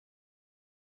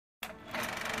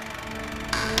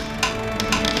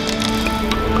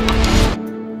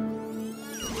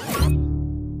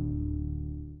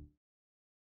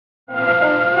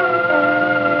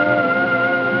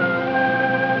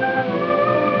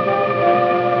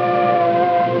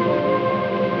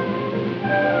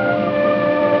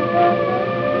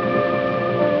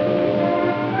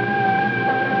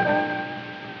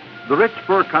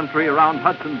fur country around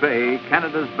Hudson Bay,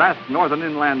 Canada's vast northern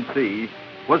inland sea,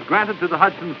 was granted to the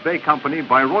Hudson's Bay Company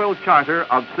by royal charter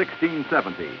of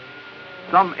 1670.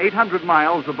 Some 800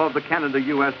 miles above the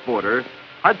Canada-U.S. border,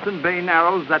 Hudson Bay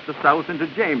narrows at the south into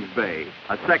James Bay,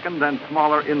 a second and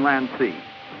smaller inland sea.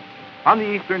 On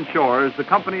the eastern shores, the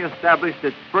company established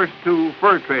its first two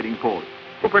fur trading posts,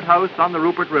 Rupert House on the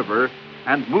Rupert River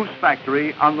and Moose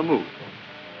Factory on the Moose.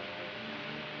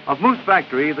 Of Moose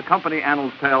Factory, the company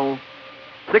annals tell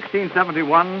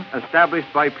 1671, established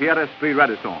by Pierre Esprit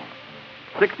Radisson.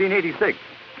 1686,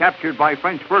 captured by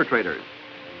French fur traders.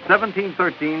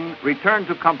 1713, returned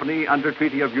to company under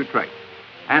Treaty of Utrecht.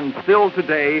 And still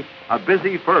today, a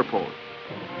busy fur post.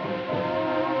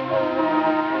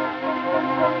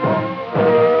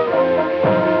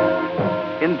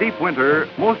 In deep winter,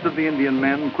 most of the Indian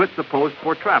men quit the post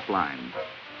for trap lines.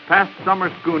 Past summer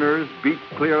schooners beached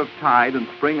clear of tide and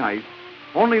spring ice,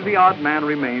 only the odd man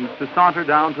remains to saunter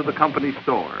down to the company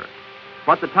store.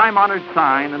 But the time-honored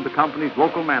sign and the company's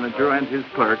local manager and his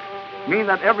clerk mean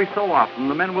that every so often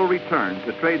the men will return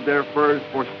to trade their furs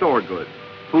for store goods,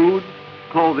 food,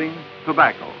 clothing,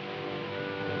 tobacco.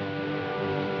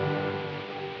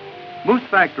 Moose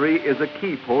Factory is a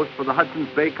key post for the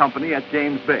Hudson's Bay Company at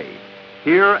James Bay.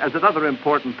 Here, as at other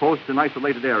important posts in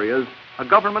isolated areas, a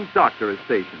government doctor is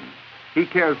stationed. He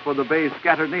cares for the bay's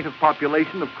scattered native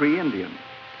population of Cree Indians.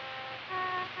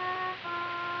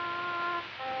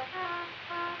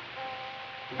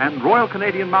 And Royal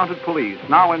Canadian Mounted Police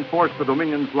now enforce the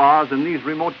Dominion's laws in these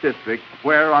remote districts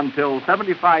where, until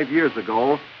 75 years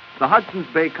ago, the Hudson's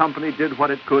Bay Company did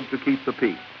what it could to keep the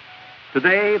peace.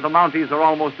 Today, the Mounties are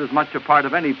almost as much a part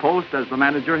of any post as the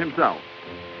manager himself.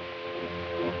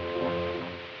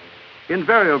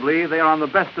 Invariably, they are on the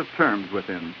best of terms with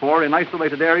him, for in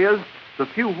isolated areas, the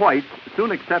few whites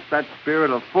soon accept that spirit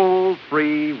of full,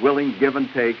 free, willing give and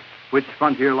take which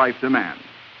frontier life demands.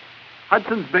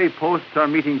 Hudson's Bay posts are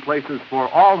meeting places for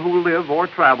all who live or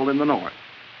travel in the north.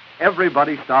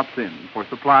 Everybody stops in for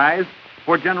supplies,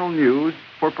 for general news,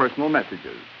 for personal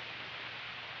messages.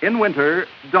 In winter,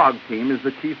 dog team is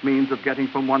the chief means of getting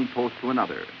from one post to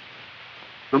another.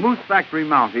 The Moose Factory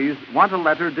Mounties want a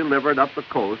letter delivered up the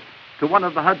coast to one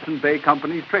of the Hudson Bay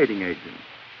Company's trading agents.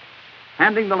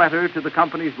 Handing the letter to the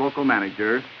company's local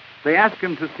manager, they ask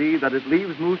him to see that it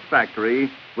leaves Moose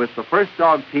Factory with the first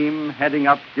dog team heading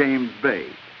up James Bay.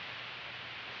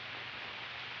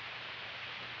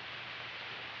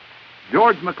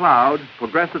 George McLoed,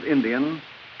 progressive Indian,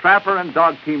 trapper and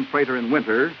dog team freighter in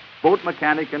winter, boat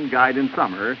mechanic and guide in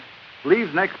summer,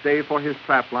 leaves next day for his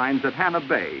trap lines at Hannah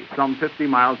Bay, some 50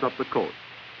 miles up the coast.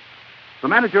 The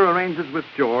manager arranges with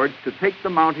George to take the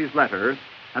Mounties' letter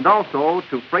and also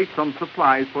to freight some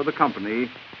supplies for the company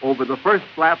over the first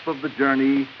flap of the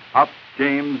journey up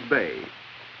James Bay.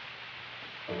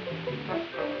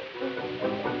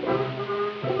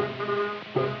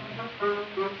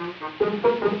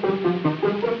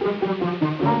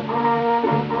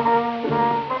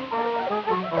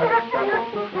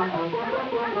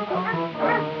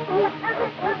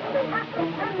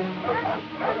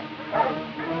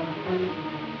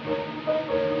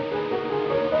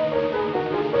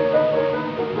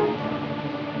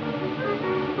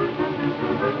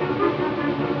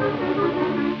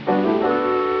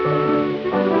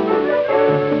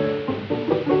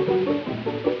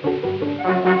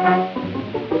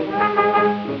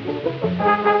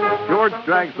 George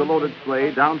drags the loaded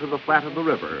sleigh down to the flat of the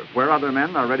river, where other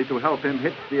men are ready to help him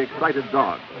hitch the excited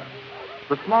dogs.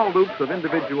 The small loops of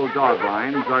individual dog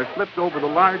lines are slipped over the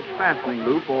large fastening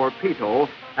loop, or peto,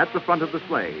 at the front of the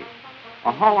sleigh.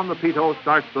 A haul on the peto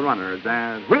starts the runners,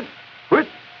 and whit, whit,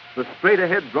 the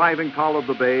straight-ahead driving call of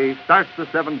the bay starts the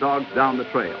 7 dogs down the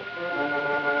trail.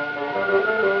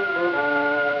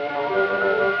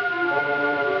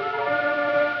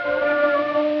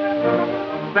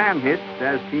 Fan-hitched,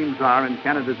 as teams are in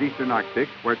Canada's eastern Arctic,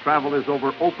 where travel is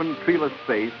over open, treeless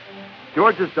space,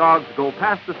 George's dogs go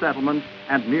past the settlement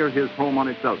and near his home on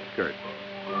its outskirts.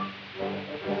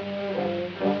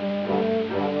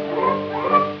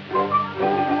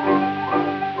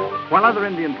 While other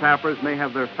Indian trappers may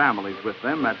have their families with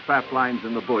them at trap lines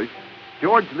in the bush,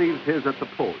 George leaves his at the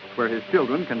post, where his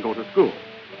children can go to school.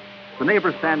 The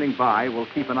neighbor standing by will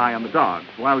keep an eye on the dogs,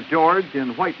 while George,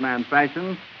 in white man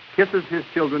fashion, kisses his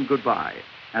children goodbye,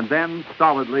 and then,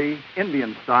 stolidly,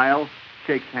 Indian style,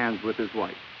 shakes hands with his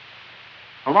wife.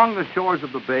 Along the shores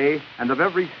of the bay and of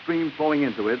every stream flowing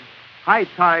into it, high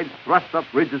tides thrust up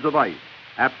ridges of ice,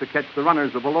 apt to catch the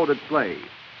runners of a loaded sleigh.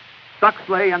 Stuck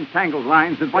sleigh and tangled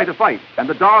lines invite a fight, and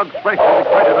the dogs, fresh and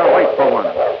excited, are white for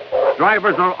one.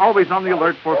 Drivers are always on the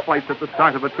alert for fights at the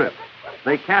start of a trip.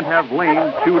 They can't have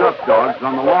lame, chewed-up dogs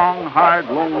on the long, hard,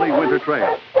 lonely winter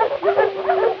trail.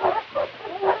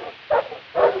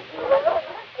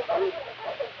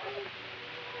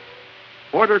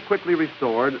 Order quickly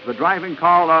restored, the driving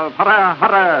call of "Hurrah,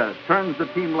 hurrah!" turns the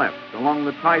team left along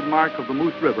the tide mark of the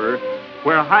Moose River,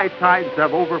 where high tides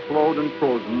have overflowed and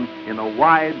frozen in a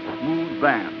wide, smooth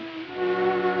band.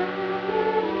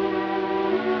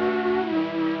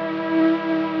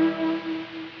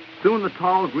 Soon the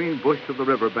tall green bush of the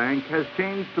riverbank has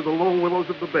changed to the low willows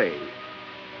of the bay.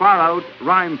 Far out,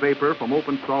 rime vapor from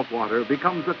open salt water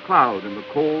becomes a cloud in the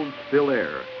cold, still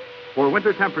air. For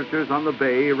winter temperatures on the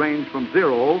bay range from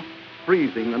 0,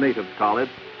 freezing the natives call it,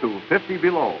 to 50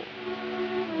 below.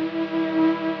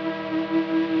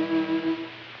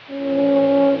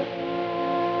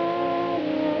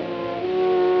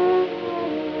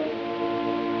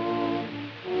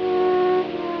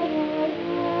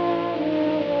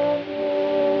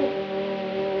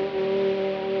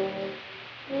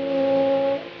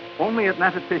 Only at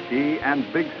Natatishi and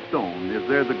Big Stone is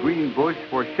there the green bush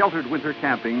for sheltered winter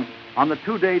camping on the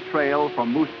 2-day trail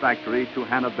from Moose Factory to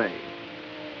Hannah Bay.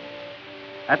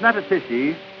 At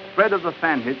Natatishi, spread of the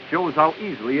fan hitch shows how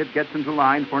easily it gets into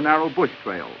line for narrow bush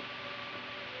trails.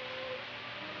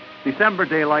 December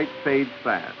daylight fades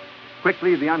fast.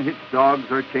 Quickly, the unhitched dogs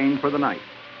are chained for the night.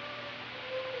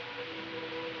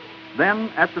 Then,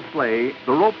 at the sleigh,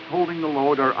 the ropes holding the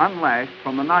load are unlashed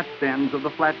from the notched ends of the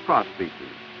flat cross pieces.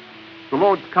 The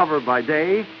load's cover by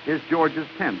day is George's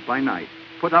tent by night,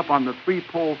 put up on the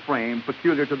 3-pole frame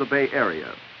peculiar to the Bay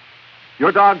Area.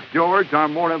 Your dogs, George, are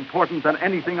more important than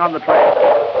anything on the trail.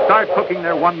 Start cooking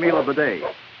their one meal of the day.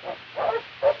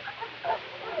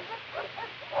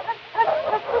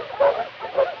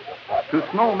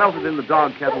 To snow melted in the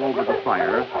dog kettle over the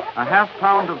fire, a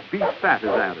half-pound of beef fat is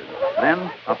added,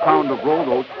 then a pound of rolled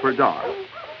oats per dog.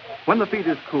 When the feed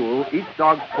is cool, each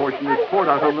dog's portion is poured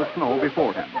out on the snow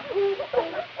before him.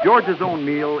 George's own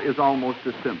meal is almost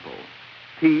as simple.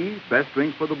 Tea, best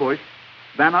drink for the bush,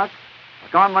 bannock,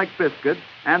 scone-like biscuit,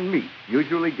 and meat,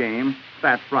 usually game,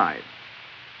 fat-fried.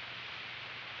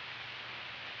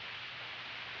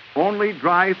 Only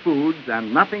dry foods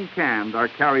and nothing canned are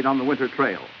carried on the winter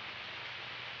trail.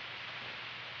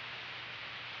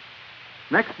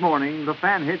 Next morning, the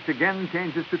fan hitch again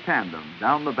changes to tandem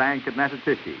down the bank at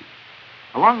Natatishi.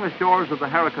 Along the shores of the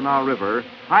Harricana River,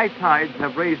 high tides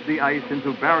have raised the ice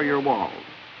into barrier walls.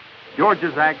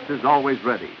 George's axe is always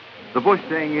ready. The bush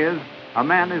saying is, a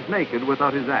man is naked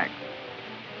without his axe.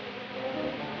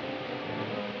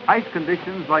 Ice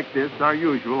conditions like this are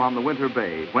usual on the winter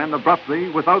bay, when abruptly,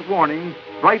 without warning,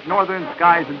 bright northern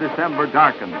skies in December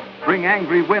darken, bring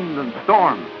angry wind and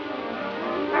storms.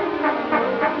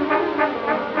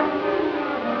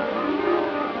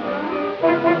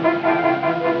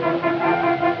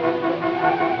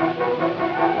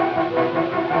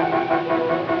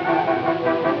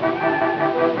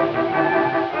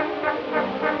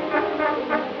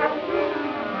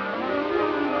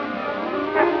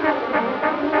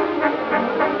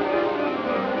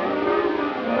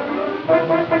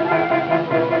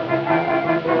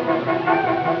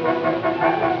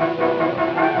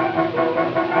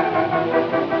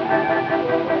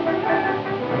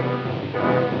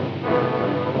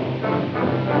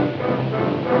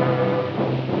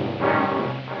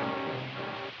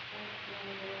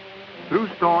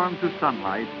 To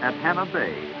sunlight at Hannah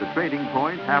Bay, the trading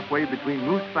point halfway between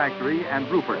Moose Factory and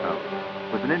Rupert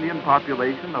House, with an Indian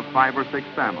population of 5 or 6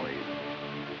 families.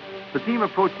 The team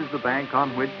approaches the bank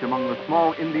on which, among the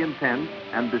small Indian tents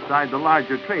and beside the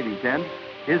larger trading tent,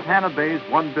 is Hannah Bay's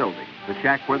one building, the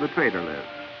shack where the trader lives.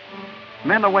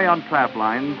 Men away on trap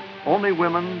lines, only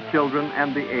women, children,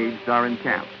 and the aged are in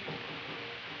camp.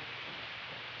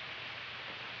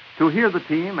 To hear the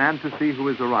team and to see who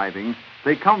is arriving,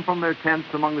 they come from their tents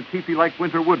among the teepee-like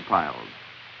winter wood piles.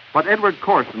 But Edward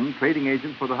Corson, trading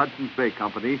agent for the Hudson's Bay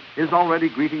Company, is already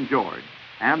greeting George,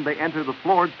 and they enter the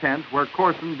floored tent where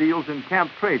Corson deals in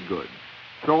camp trade goods,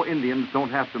 so Indians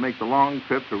don't have to make the long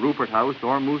trip to Rupert House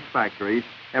or Moose Factory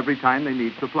every time they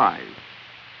need supplies.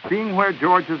 Seeing where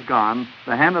George has gone,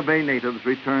 the Hannah Bay natives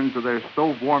return to their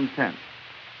stove-warmed tents.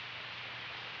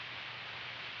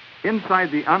 Inside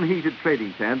the unheated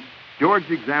trading tent, George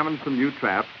examines some new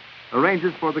traps,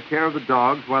 arranges for the care of the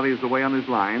dogs while he is away on his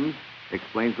lines,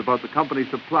 explains about the company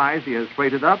supplies he has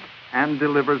freighted up, and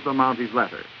delivers the Mounties'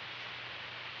 letter.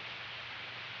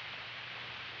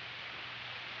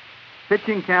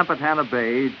 Pitching camp at Hannah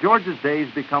Bay, George's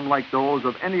days become like those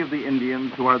of any of the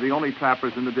Indians who are the only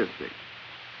trappers in the district.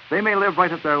 They may live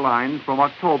right at their lines from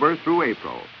October through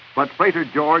April, but Freighter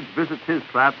George visits his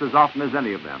traps as often as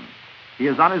any of them. He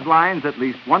is on his lines at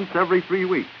least once every 3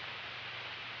 weeks.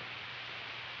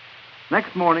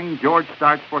 Next morning, George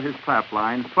starts for his trap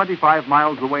lines 25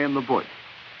 miles away in the bush.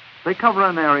 They cover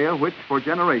an area which, for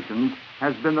generations,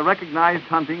 has been the recognized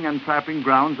hunting and trapping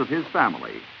grounds of his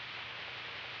family.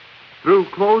 Through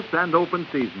close and open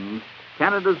seasons,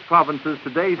 Canada's provinces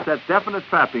today set definite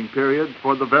trapping periods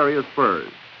for the various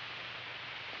furs.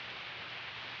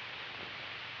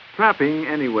 Trapping,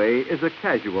 anyway, is a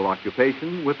casual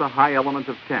occupation with a high element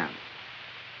of chance.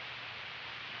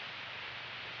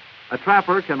 A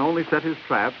trapper can only set his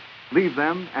traps, leave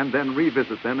them, and then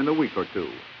revisit them in a week or two.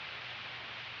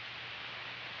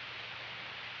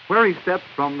 Where he steps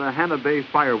from the Hannah Bay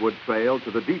firewood trail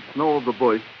to the deep snow of the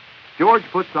bush, George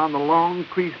puts on the long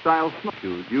Cree-style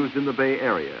snowshoes used in the Bay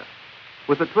Area.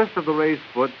 With a twist of the raised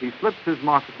foot, he slips his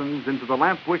moccasins into the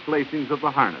lampwick lacings of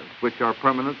the harness, which are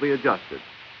permanently adjusted.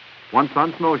 Once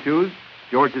on snowshoes,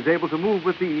 George is able to move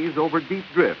with ease over deep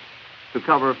drifts to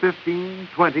cover 15,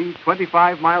 20,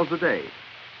 25 miles a day.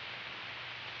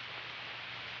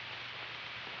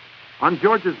 On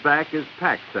George's back is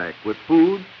pack sack with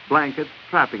food, blankets,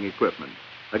 trapping equipment.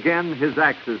 Again, his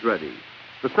axe is ready.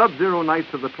 The sub-zero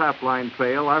nights of the trapline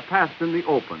trail are passed in the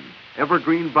open,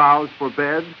 evergreen boughs for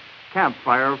bed,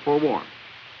 campfire for warmth.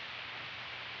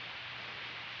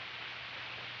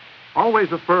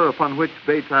 Always a fur upon which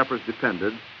bay trappers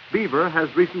depended, beaver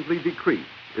has recently decreased,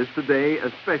 is today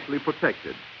especially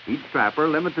protected, each trapper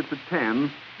limited to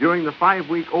 10 during the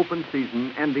 5-week open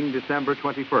season ending December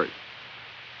 21st.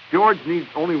 George needs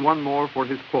only one more for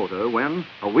his quota when,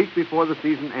 a week before the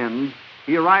season ends,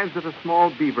 he arrives at a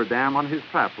small beaver dam on his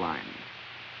trap line.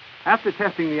 After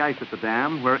testing the ice at the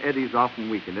dam, where eddies often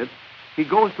weaken it, he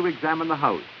goes to examine the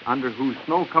house, under whose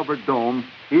snow-covered dome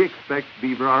he expects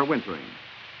beaver are wintering.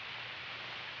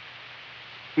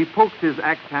 He pokes his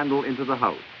axe handle into the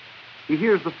house. He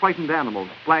hears the frightened animals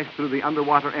splash through the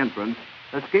underwater entrance,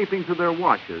 escaping to their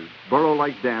washes,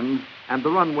 burrow-like dens, and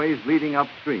the runways leading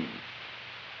upstream.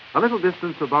 A little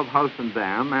distance above house and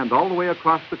dam, and all the way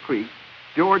across the creek,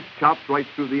 George chops right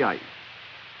through the ice.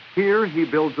 Here he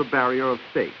builds a barrier of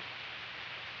stakes.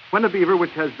 When a beaver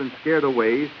which has been scared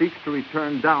away seeks to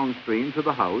return downstream to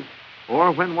the house,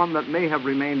 or when one that may have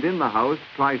remained in the house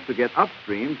tries to get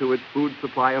upstream to its food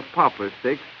supply of poplar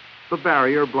sticks, the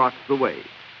barrier blocks the way.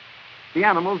 The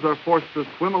animals are forced to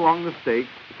swim along the stakes,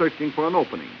 searching for an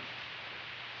opening.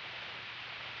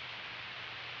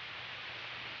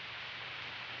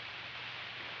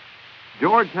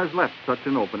 George has left such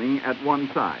an opening at one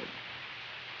side.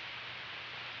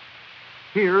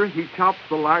 Here he chops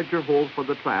the larger hole for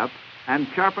the trap and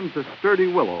sharpens a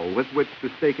sturdy willow with which to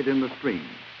stake it in the stream.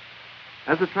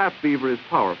 As a trap beaver is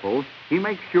powerful, he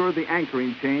makes sure the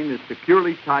anchoring chain is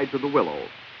securely tied to the willow.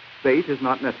 Bait is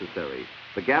not necessary.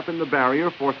 The gap in the barrier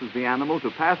forces the animal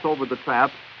to pass over the trap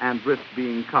and risk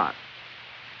being caught.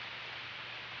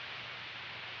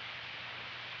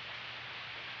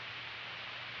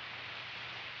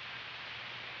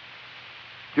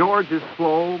 George is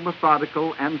slow,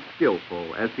 methodical, and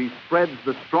skillful as he spreads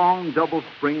the strong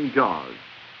double-spring jaws.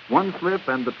 One slip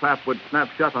and the trap would snap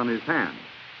shut on his hand.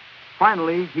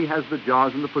 Finally, he has the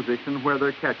jaws in the position where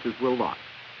their catches will lock.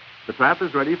 The trap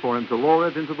is ready for him to lower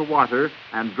it into the water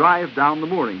and drive down the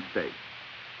mooring stake.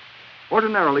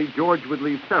 Ordinarily, George would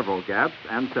leave several gaps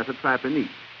and set a trap in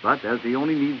each, but as he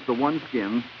only needs the one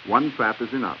skin, one trap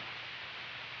is enough.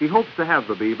 He hopes to have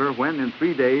the beaver when, in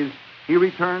 3 days, he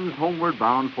returns homeward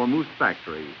bound for Moose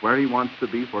Factory, where he wants to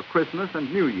be for Christmas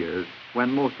and New Year's,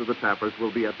 when most of the trappers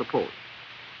will be at the post.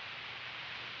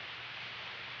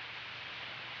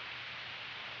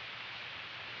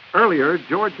 Earlier,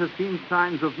 George has seen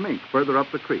signs of mink further up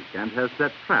the creek and has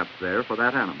set traps there for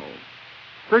that animal.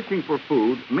 Searching for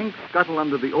food, mink scuttle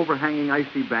under the overhanging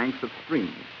icy banks of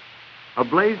streams. A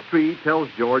blazed tree tells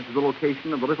George the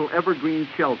location of a little evergreen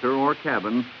shelter or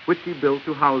cabin which he built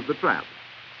to house the traps.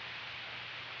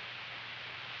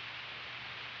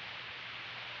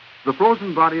 The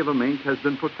frozen body of a mink has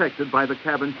been protected by the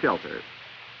cabin shelter.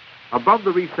 Above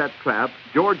the reset trap,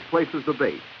 George places the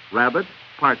bait, rabbit,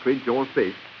 partridge, or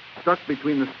fish, stuck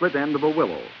between the split end of a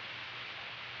willow.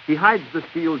 He hides the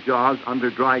steel jaws under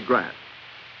dry grass.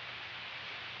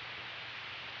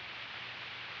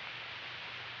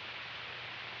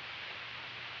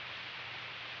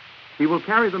 He will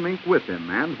carry the mink with him,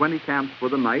 and when he camps for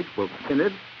the night, will skin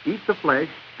it, eat the flesh,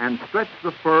 and stretch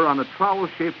the fur on a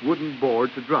trowel-shaped wooden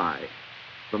board to dry.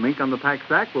 The mink on the pack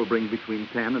sack will bring between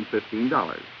 $10 and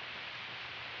 $15.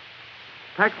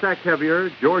 Pack sack heavier,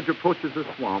 George approaches a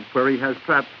swamp where he has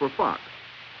traps for fox.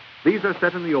 These are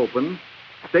set in the open,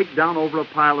 staked down over a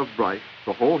pile of brush,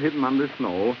 the whole hidden under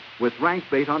snow, with rank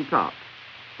bait on top.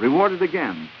 Rewarded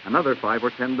again, another $5 or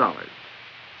 $10.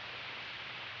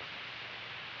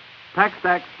 Pack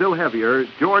stacked still heavier,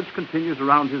 George continues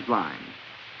around his line.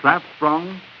 Trap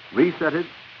sprung, reset it,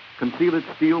 conceal its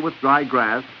steel with dry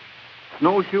grass,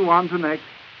 snowshoe on to next,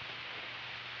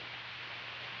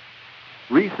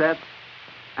 reset,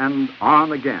 and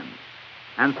on again.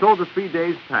 And so the 3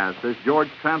 days pass as George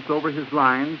tramps over his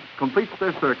lines, completes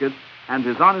their circuit, and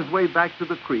is on his way back to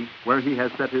the creek where he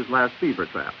has set his last beaver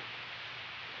trap.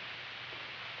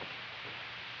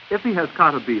 If he has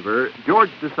caught a beaver, George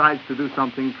decides to do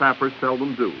something trappers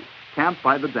seldom do: camp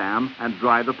by the dam and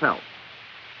dry the pelts.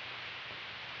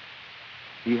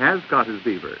 He has caught his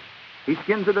beaver. He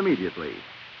skins it immediately.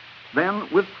 Then,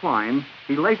 with twine,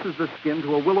 he laces the skin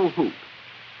to a willow hoop.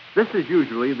 This is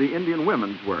usually the Indian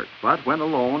women's work, but when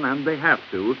alone, and they have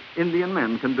to, Indian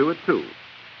men can do it too.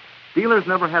 Dealers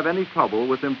never have any trouble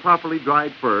with improperly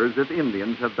dried furs if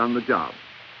Indians have done the job.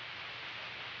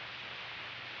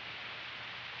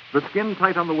 The skin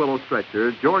tight on the willow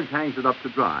stretcher, George hangs it up to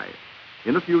dry.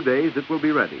 In a few days, it will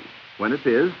be ready. When it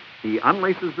is, he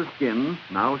unlaces the skin,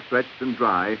 now stretched and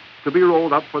dry, to be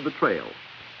rolled up for the trail.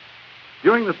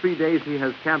 During the 3 days he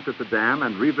has camped at the dam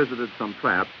and revisited some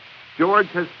traps, George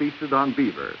has feasted on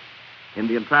beaver.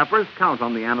 Indian trappers count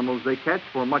on the animals they catch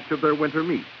for much of their winter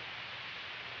meat.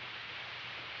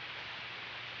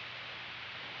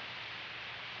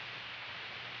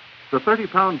 The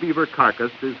 30-pound beaver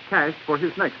carcass is cached for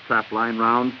his next trapline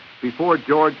round before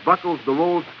George buckles the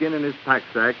rolled skin in his pack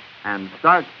sack and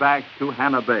starts back to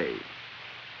Hannah Bay.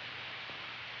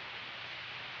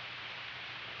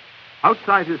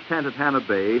 Outside his tent at Hannah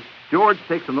Bay, George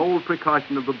takes an old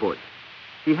precaution of the bush.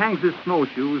 He hangs his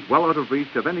snowshoes well out of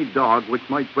reach of any dog which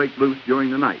might break loose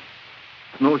during the night.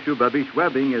 Snowshoe babiche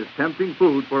webbing is tempting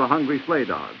food for a hungry sleigh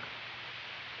dog.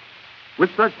 With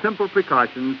such simple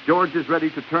precautions, George is ready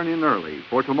to turn in early,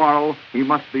 for tomorrow he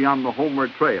must be on the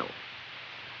homeward trail.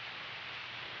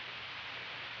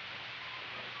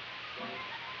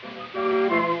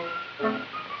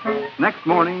 Next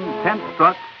morning, tent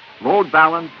struck, load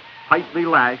balanced, tightly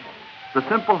lashed, the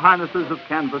simple harnesses of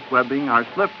canvas webbing are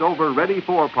slipped over ready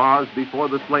forepaws before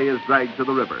the sleigh is dragged to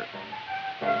the river.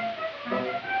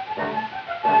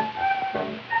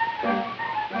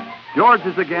 George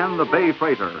is again the bay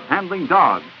freighter, handling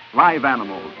dogs, live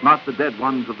animals, not the dead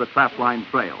ones of the trapline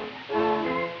trail.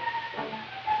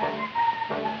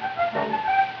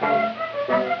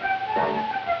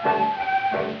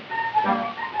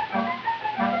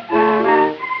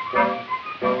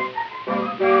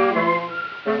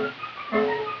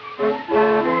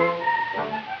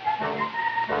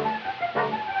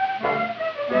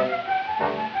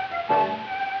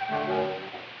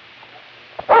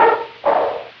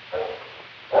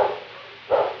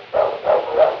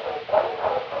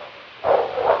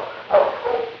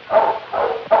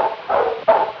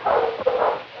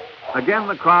 Again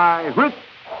the cry, whip,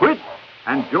 whip,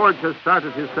 and George has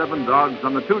started his 7 dogs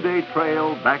on the 2-day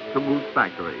trail back to Moose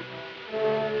Factory.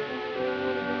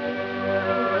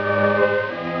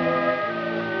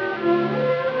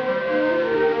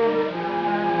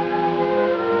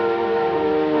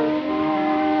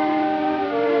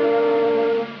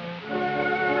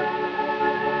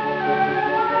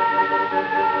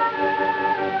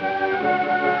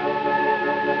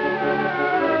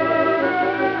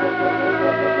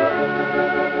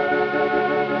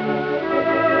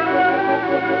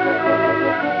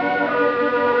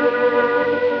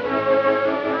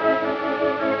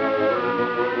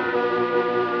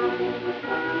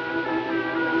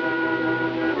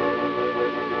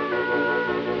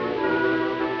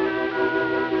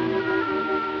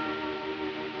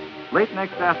 Late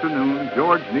next afternoon,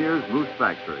 George nears Moose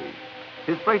Factory.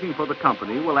 His freighting for the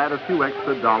company will add a few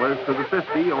extra dollars to the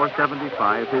 $50 or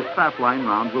 $75 his trapline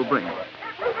round will bring.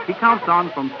 He counts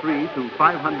on from $300 to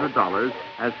 $500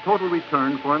 as total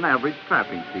return for an average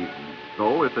trapping season.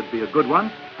 Though if it be a good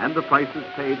one and the price is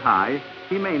paid high,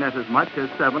 he may net as much as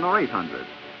 $700 or $800.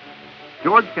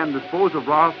 George can dispose of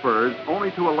raw furs only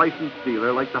to a licensed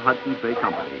dealer like the Hudson Bay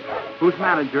Company, whose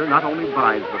manager not only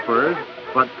buys the furs,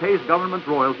 but pays government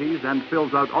royalties and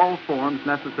fills out all forms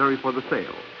necessary for the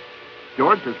sale.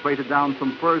 George has freighted down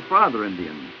some furs for other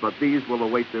Indians, but these will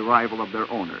await the arrival of their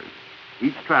owners.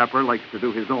 Each trapper likes to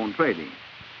do his own trading.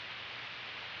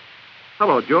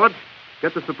 Hello, George.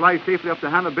 Get the supplies safely up to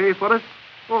Hannah Bay for us?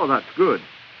 Oh, that's good.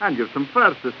 And you've some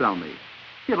furs to sell me.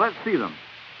 Here, let's see them.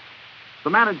 The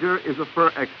manager is a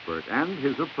fur expert, and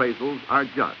his appraisals are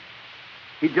just.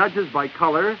 He judges by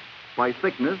color, by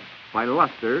thickness, by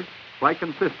luster, by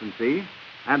consistency,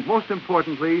 and most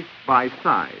importantly, by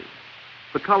size.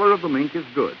 The color of the mink is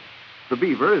good. The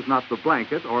beaver is not the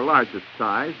blanket or largest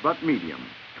size, but medium,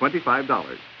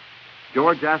 $25.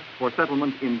 George asks for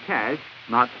settlement in cash,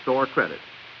 not store credit.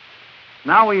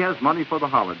 Now he has money for the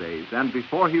holidays, and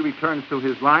before he returns to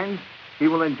his lines, he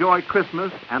will enjoy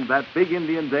Christmas and that big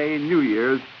Indian Day, New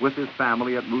Year's, with his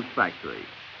family at Moose Factory.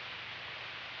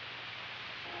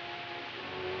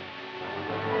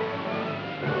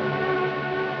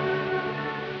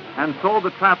 And so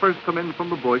the trappers come in from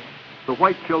the bush, the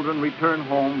white children return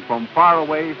home from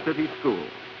faraway city schools.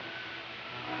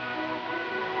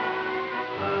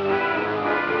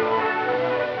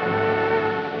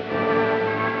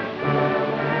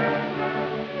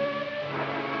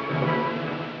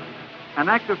 An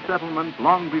active settlement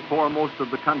long before most of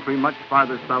the country much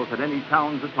farther south had any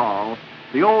towns at all,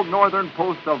 the old northern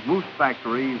post of Moose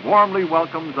Factory warmly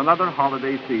welcomes another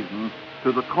holiday season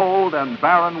to the cold and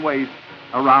barren waste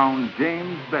around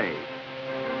James Bay.